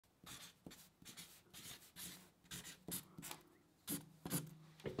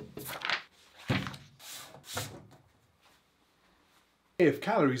If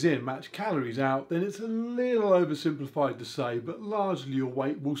calories in match calories out, then it's a little oversimplified to say, but largely your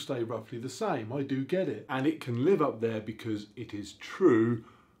weight will stay roughly the same. I do get it. And it can live up there because it is true,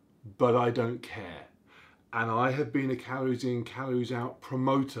 but I don't care. And I have been a calories in, calories out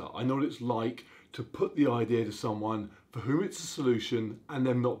promoter. I know what it's like to put the idea to someone for whom it's a solution and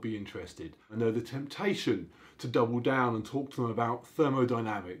them not be interested. I know the temptation to double down and talk to them about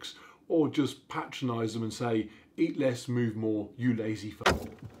thermodynamics, or just patronize them and say, eat less, move more, you lazy fuck.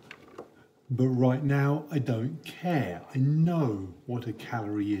 But right now, I don't care. I know what a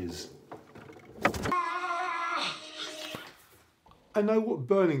calorie is. I know what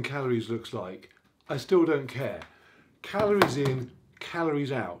burning calories looks like. I still don't care. Calories in,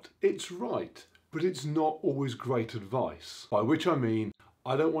 calories out. It's right, but it's not always great advice. By which I mean,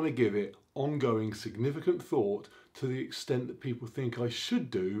 I don't want to give it ongoing significant thought to the extent that people think I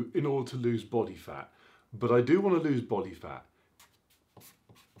should do in order to lose body fat. But I do want to lose body fat.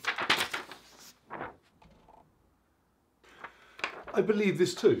 I believe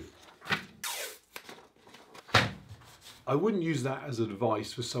this too. I wouldn't use that as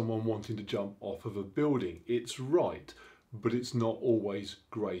advice for someone wanting to jump off of a building. It's right, but it's not always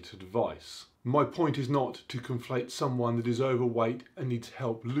great advice. My point is not to conflate someone that is overweight and needs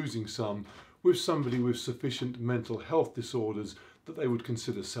help losing some with somebody with sufficient mental health disorders that they would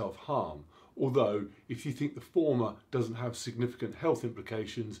consider self-harm. Although, if you think the former doesn't have significant health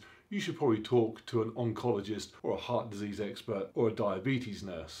implications, you should probably talk to an oncologist or a heart disease expert or a diabetes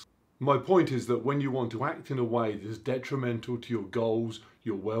nurse. My point is that when you want to act in a way that is detrimental to your goals,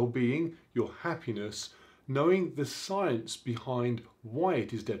 your well-being, your happiness, knowing the science behind why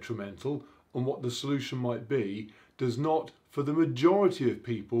it is detrimental and what the solution might be does not, for the majority of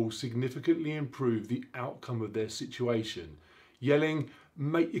people, significantly improve the outcome of their situation. Yelling,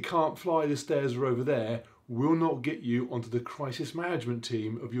 "Mate, you can't fly, the stairs are over there," will not get you onto the crisis management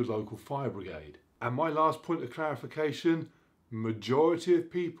team of your local fire brigade. And my last point of clarification, majority of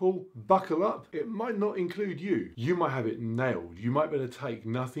people, buckle up, it might not include you. You might have it nailed. You might be able to take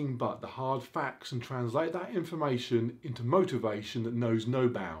nothing but the hard facts and translate that information into motivation that knows no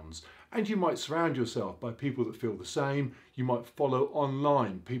bounds. And you might surround yourself by people that feel the same. You might follow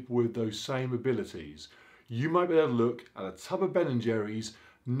online people with those same abilities. You might be able to look at a tub of Ben & Jerry's,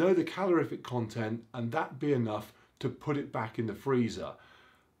 know the calorific content, and that be enough to put it back in the freezer.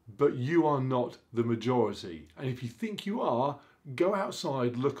 But you are not the majority. And if you think you are, go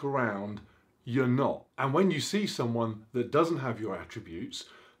outside, look around, you're not. And when you see someone that doesn't have your attributes,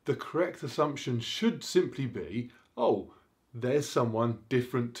 the correct assumption should simply be, oh, there's someone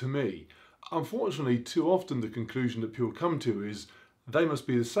different to me. Unfortunately, too often the conclusion that people come to is, they must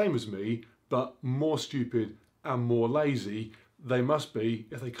be the same as me, but more stupid and more lazy. They must be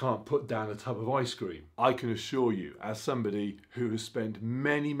if they can't put down a tub of ice cream. I can assure you, as somebody who has spent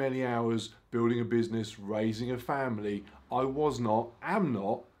many, many hours building a business, raising a family, I was not, am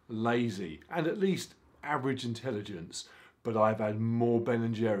not lazy, and at least average intelligence. But I've had more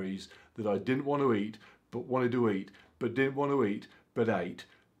Ben & Jerry's that I didn't want to eat, but wanted to eat, but didn't want to eat, but ate,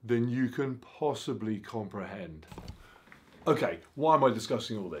 than you can possibly comprehend. Okay, why am I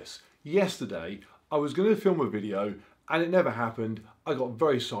discussing all this? Yesterday, I was going to film a video and it never happened. I got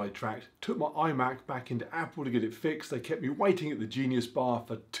very sidetracked, took my iMac back into Apple to get it fixed. They kept me waiting at the Genius Bar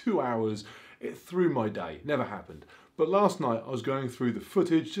for 2 hours. It threw my day, never happened. But last night I was going through the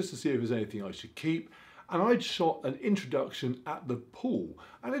footage just to see if there's anything I should keep. And I'd shot an introduction at the pool.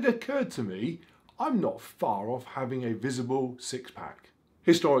 And it occurred to me, I'm not far off having a visible six-pack.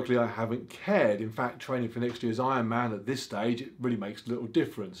 Historically, I haven't cared. In fact, training for next year's Ironman at this stage, it really makes little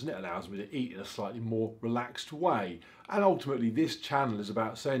difference and it allows me to eat in a slightly more relaxed way. And ultimately, this channel is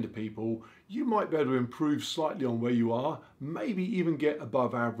about saying to people, you might be able to improve slightly on where you are, maybe even get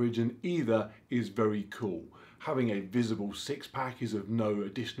above average, and either is very cool. Having a visible six-pack is of no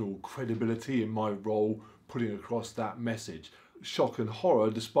additional credibility in my role putting across that message. Shock and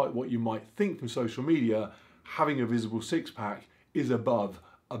horror, despite what you might think from social media, having a visible six-pack is above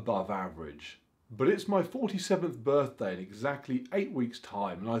average. But it's my 47th birthday in exactly 8 weeks'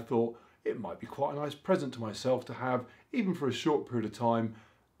 time, and I thought it might be quite a nice present to myself to have, even for a short period of time,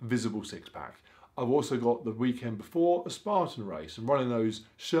 visible six-pack. I've also got the weekend before a Spartan race, and running those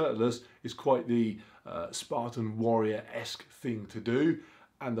shirtless is quite the Spartan warrior-esque thing to do.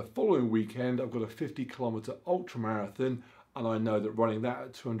 And the following weekend I've got a 50-kilometre ultra marathon, and I know that running that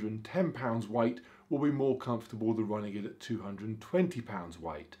at 210 pounds weight will be more comfortable than running it at 220 pounds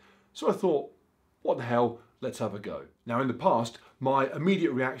weight. So I thought, what the hell, let's have a go. Now in the past, my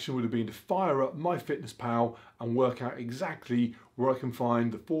immediate reaction would have been to fire up MyFitnessPal and work out exactly where I can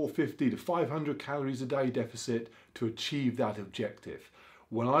find the 450 to 500 calories a day deficit to achieve that objective.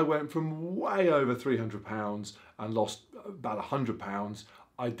 When I went from way over 300 pounds and lost about 100 pounds,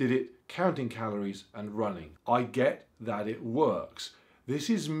 I did it counting calories and running. I get that it works. This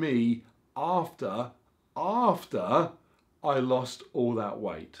is me after I lost all that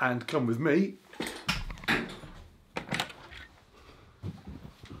weight. And come with me.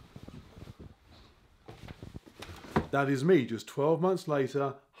 That is me just 12 months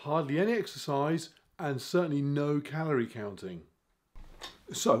later, hardly any exercise and certainly no calorie counting.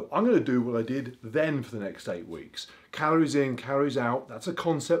 So I'm going to do what I did then for the next 8 weeks. Calories in, calories out, that's a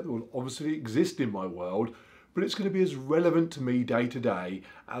concept that will obviously exist in my world, but it's going to be as relevant to me day to day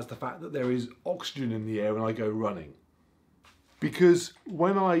as the fact that there is oxygen in the air when I go running. Because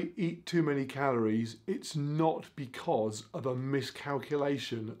when I eat too many calories, it's not because of a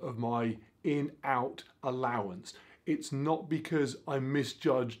miscalculation of my in-out allowance. It's not because I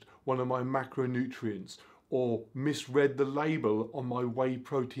misjudged one of my macronutrients or misread the label on my whey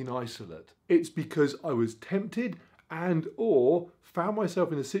protein isolate. It's because I was tempted and or found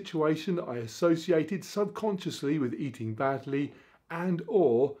myself in a situation I associated subconsciously with eating badly and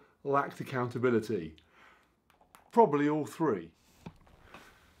or lacked accountability. Probably all three.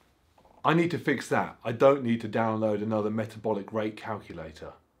 I need to fix that. I don't need to download another metabolic rate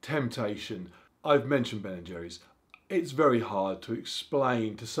calculator. Temptation. I've mentioned Ben & Jerry's. It's very hard to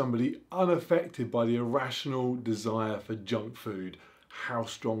explain to somebody unaffected by the irrational desire for junk food how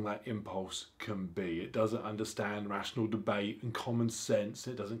strong that impulse can be. It doesn't understand rational debate and common sense.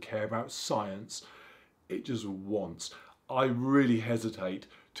 It doesn't care about science. It just wants. I really hesitate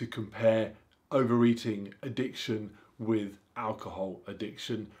to compare overeating addiction with alcohol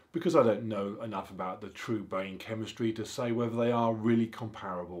addiction because I don't know enough about the true brain chemistry to say whether they are really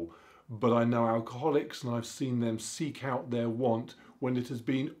comparable. But I know alcoholics and I've seen them seek out their want when it has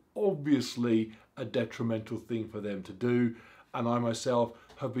been obviously a detrimental thing for them to do. And I myself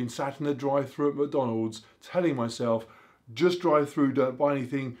have been sat in the drive-thru at McDonald's telling myself, just drive through, don't buy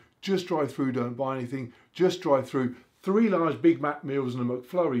anything, just drive through, don't buy anything, just drive through, 3 large Big Mac meals and a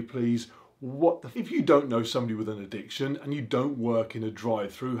McFlurry please. If you don't know somebody with an addiction and you don't work in a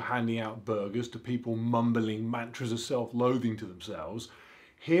drive-thru handing out burgers to people mumbling mantras of self-loathing to themselves,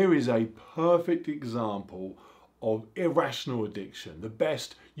 here is a perfect example of irrational addiction, the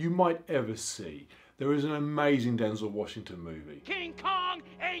best you might ever see. There is an amazing Denzel Washington movie. King Kong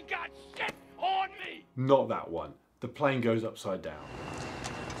ain't got shit on me! Not that one. The plane goes upside down.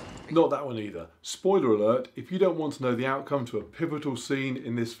 Not that one either. Spoiler alert, if you don't want to know the outcome to a pivotal scene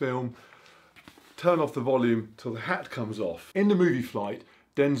in this film, turn off the volume till the hat comes off. In the movie Flight,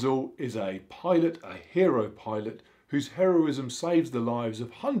 Denzel is a pilot, a hero pilot, whose heroism saves the lives of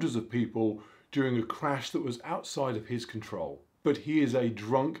hundreds of people during a crash that was outside of his control. But he is a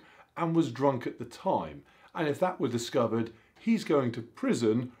drunk and was drunk at the time, and if that were discovered, he's going to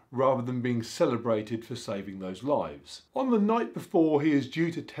prison rather than being celebrated for saving those lives. On the night before he is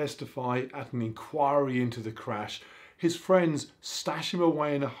due to testify at an inquiry into the crash, his friends stash him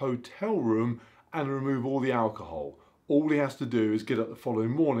away in a hotel room and remove all the alcohol. All he has to do is get up the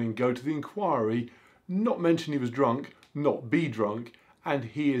following morning, go to the inquiry, not mention he was drunk, not be drunk, and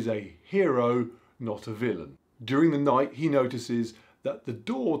he is a hero, not a villain. During the night, he notices that the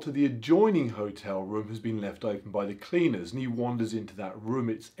door to the adjoining hotel room has been left open by the cleaners, and he wanders into that room.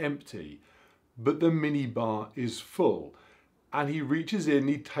 It's empty, but the minibar is full, and he reaches in,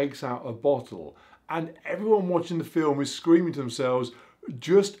 he takes out a bottle, and everyone watching the film is screaming to themselves,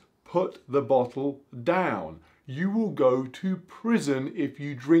 just put the bottle down. You will go to prison if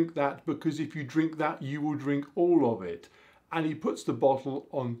you drink that, because if you drink that, you will drink all of it. And he puts the bottle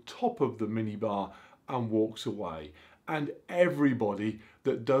on top of the minibar and walks away. And everybody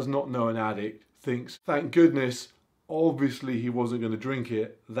that does not know an addict thinks, thank goodness, obviously he wasn't going to drink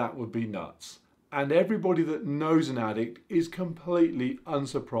it, that would be nuts. And everybody that knows an addict is completely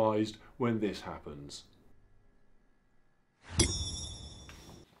unsurprised when this happens.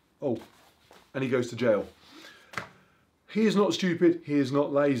 Oh, and he goes to jail. He is not stupid, he is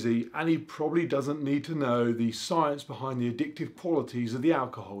not lazy, and he probably doesn't need to know the science behind the addictive qualities of the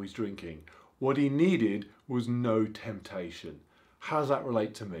alcohol he's drinking. What he needed was no temptation. How does that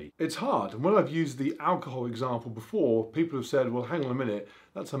relate to me? It's hard, and when I've used the alcohol example before, people have said, well, hang on a minute,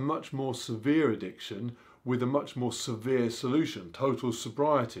 that's a much more severe addiction with a much more severe solution, total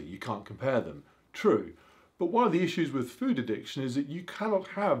sobriety. You can't compare them. True. But one of the issues with food addiction is that you cannot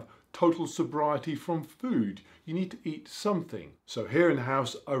have total sobriety from food. You need to eat something. So here in the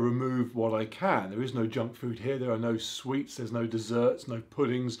house, I remove what I can. There is no junk food here. There are no sweets. There's no desserts, no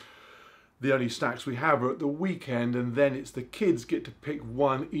puddings. The only snacks we have are at the weekend, and then it's the kids get to pick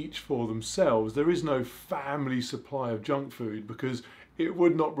one each for themselves. There is no family supply of junk food because it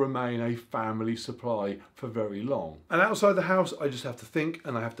would not remain a family supply for very long. And outside the house, I just have to think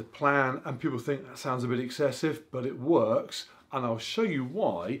and I have to plan, and people think that sounds a bit excessive, but it works, and I'll show you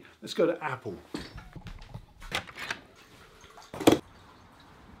why. Let's go to Apple.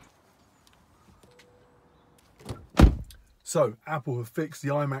 So Apple have fixed the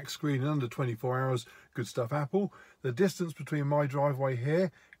iMac screen in under 24 hours. Good stuff, Apple. The distance between my driveway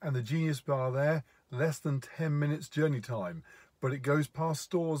here and the Genius Bar there, less than 10 minutes journey time. But it goes past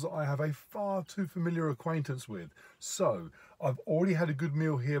stores that I have a far too familiar acquaintance with. So I've already had a good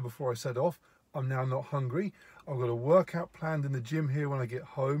meal here before I set off. I'm now not hungry. I've got a workout planned in the gym here when I get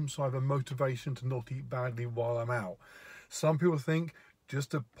home, so I have a motivation to not eat badly while I'm out. Some people think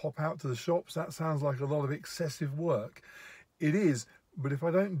just to pop out to the shops, that sounds like a lot of excessive work. It is, but if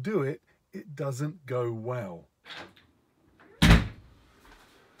I don't do it, it doesn't go well.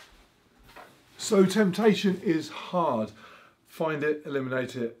 So temptation is hard. Find it,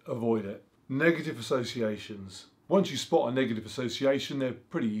 eliminate it, avoid it. Negative associations. Once you spot a negative association, they're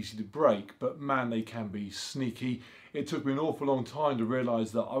pretty easy to break, but man, they can be sneaky. It took me an awful long time to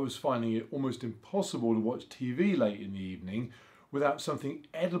realise that I was finding it almost impossible to watch TV late in the evening without something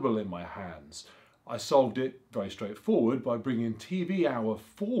edible in my hands. I solved it very straightforward by bringing TV hour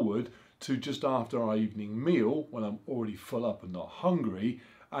forward to just after our evening meal when I'm already full up and not hungry,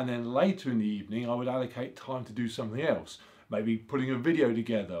 and then later in the evening I would allocate time to do something else, maybe putting a video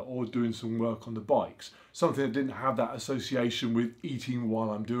together or doing some work on the bikes, something that didn't have that association with eating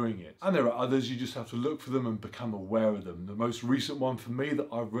while I'm doing it. And there are others, you just have to look for them and become aware of them. The most recent one for me that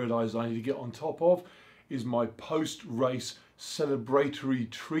I've realised I need to get on top of is my post-race celebratory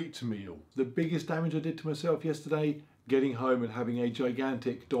treat meal. The biggest damage I did to myself yesterday, getting home and having a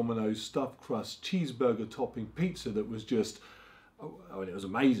gigantic Domino's stuffed crust cheeseburger topping pizza that was just, I mean, it was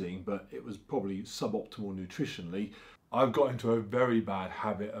amazing, but it was probably suboptimal nutritionally. I've got into a very bad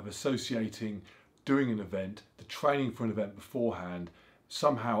habit of associating doing an event, the training for an event beforehand,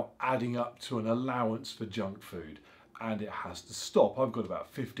 somehow adding up to an allowance for junk food. And it has to stop. I've got about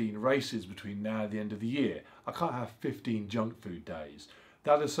 15 races between now and the end of the year. I can't have 15 junk food days.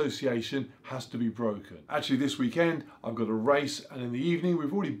 That association has to be broken. Actually, this weekend I've got a race, and in the evening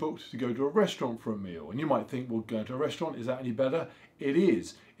we've already booked to go to a restaurant for a meal. And you might think, well, going to a restaurant, is that any better? It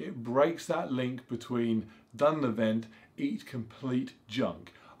is. It breaks that link between done an event, eat complete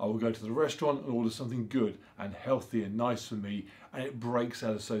junk. I will go to the restaurant and order something good and healthy and nice for me, and it breaks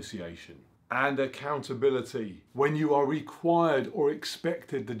that association. And accountability, when you are required or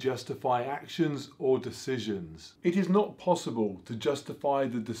expected to justify actions or decisions. It is not possible to justify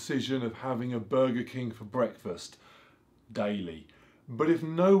the decision of having a Burger King for breakfast daily. But if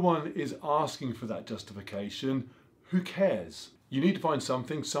no one is asking for that justification, who cares? You need to find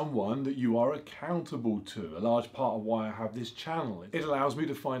something, someone that you are accountable to. A large part of why I have this channel. It allows me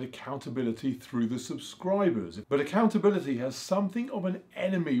to find accountability through the subscribers. But accountability has something of an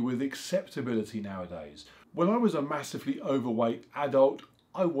enemy with acceptability nowadays. When I was a massively overweight adult,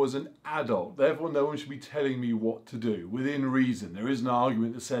 I was an adult. Therefore, no one should be telling me what to do, within reason. There is an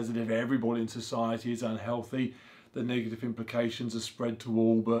argument that says that if everybody in society is unhealthy, the negative implications are spread to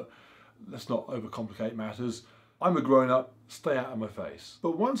all, but let's not overcomplicate matters. I'm a grown-up, stay out of my face.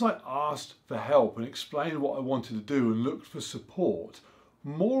 But once I asked for help and explained what I wanted to do and looked for support,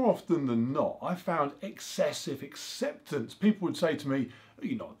 more often than not, I found excessive acceptance. People would say to me,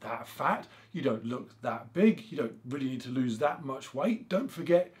 you're not that fat, you don't look that big, you don't really need to lose that much weight, don't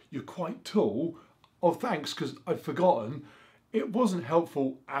forget you're quite tall. Oh, thanks, because I'd forgotten. It wasn't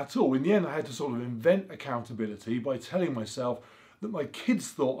helpful at all. In the end, I had to sort of invent accountability by telling myself that my kids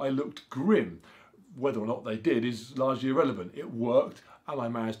thought I looked grim. Whether or not they did is largely irrelevant. It worked and I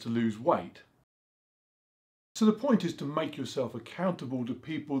managed to lose weight. So the point is to make yourself accountable to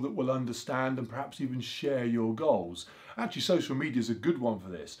people that will understand and perhaps even share your goals. Actually, social media is a good one for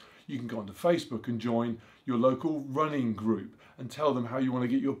this. You can go onto Facebook and join your local running group and tell them how you want to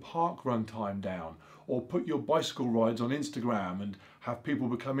get your park run time down, or put your bicycle rides on Instagram and have people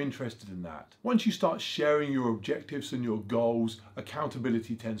become interested in that. Once you start sharing your objectives and your goals,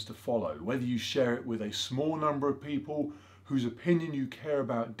 accountability tends to follow, whether you share it with a small number of people whose opinion you care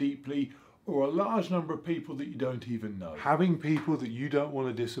about deeply, or a large number of people that you don't even know. Having people that you don't want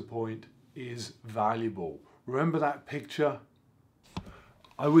to disappoint is valuable. Remember that picture?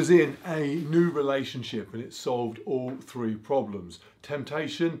 I was in a new relationship and it solved all three problems.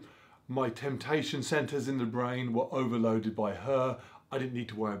 Temptation, my temptation centers in the brain were overloaded by her. I didn't need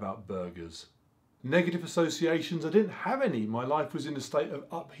to worry about burgers. Negative associations, I didn't have any. My life was in a state of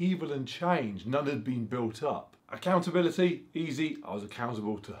upheaval and change. None had been built up. Accountability, easy. I was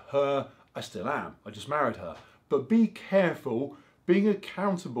accountable to her. I still am. I just married her. But be careful Being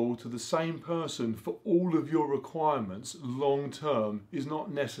accountable to the same person for all of your requirements long term is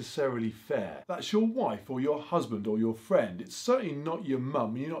not necessarily fair. That's your wife or your husband or your friend. It's certainly not your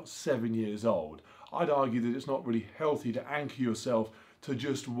mum. You're not 7 years old. I'd argue that it's not really healthy to anchor yourself to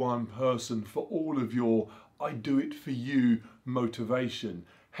just one person for all of your I do it for you motivation.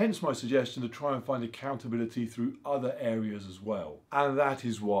 Hence my suggestion to try and find accountability through other areas as well. And that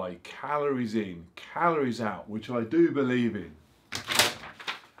is why calories in, calories out, which I do believe in.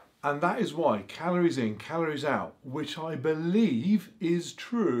 And that is why calories in, calories out, which I believe is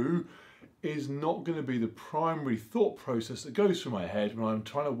true, is not going to be the primary thought process that goes through my head when I'm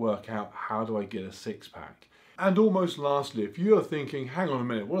trying to work out how do I get a six-pack. And almost lastly, if you're thinking, hang on a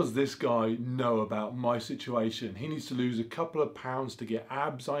minute, what does this guy know about my situation? He needs to lose a couple of pounds to get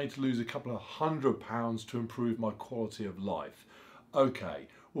abs. I need to lose a couple of £100 to improve my quality of life. Okay,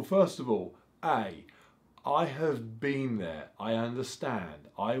 well, first of all, I have been there. I understand.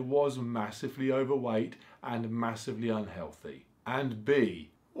 I was massively overweight and massively unhealthy. And B,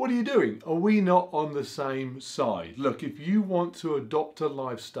 what are you doing? Are we not on the same side? Look, if you want to adopt a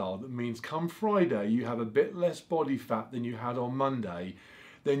lifestyle that means come Friday you have a bit less body fat than you had on Monday,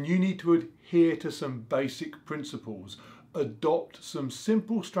 then you need to adhere to some basic principles. Adopt some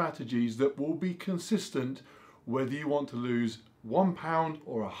simple strategies that will be consistent whether you want to lose £1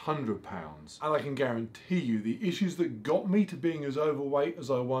 or £100. And I can guarantee you the issues that got me to being as overweight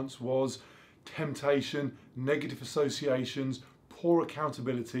as I once was, temptation, negative associations, poor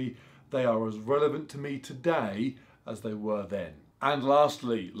accountability, they are as relevant to me today as they were then. And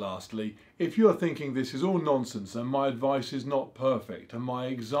lastly, if you're thinking this is all nonsense and my advice is not perfect and my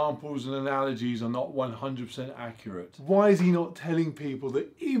examples and analogies are not 100% accurate, why is he not telling people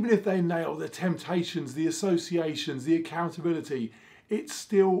that even if they nail the temptations, the associations, the accountability, it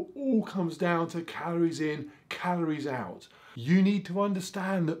still all comes down to calories in, calories out? You need to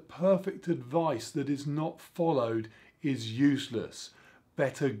understand that perfect advice that is not followed is useless.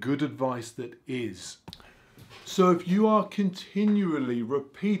 Better good advice that is. So if you are continually,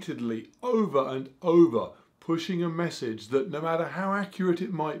 repeatedly, over and over pushing a message that no matter how accurate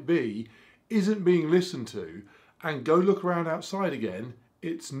it might be, isn't being listened to, and go look around outside again,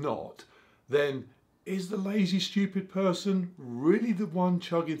 it's not, then is the lazy, stupid person really the one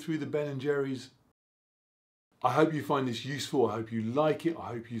chugging through the Ben & Jerry's? I hope you find this useful. I hope you like it. I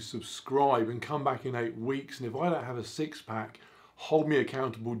hope you subscribe and come back in 8 weeks. And if I don't have a six-pack, hold me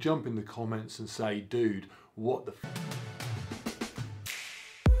accountable, jump in the comments and say, dude, what the f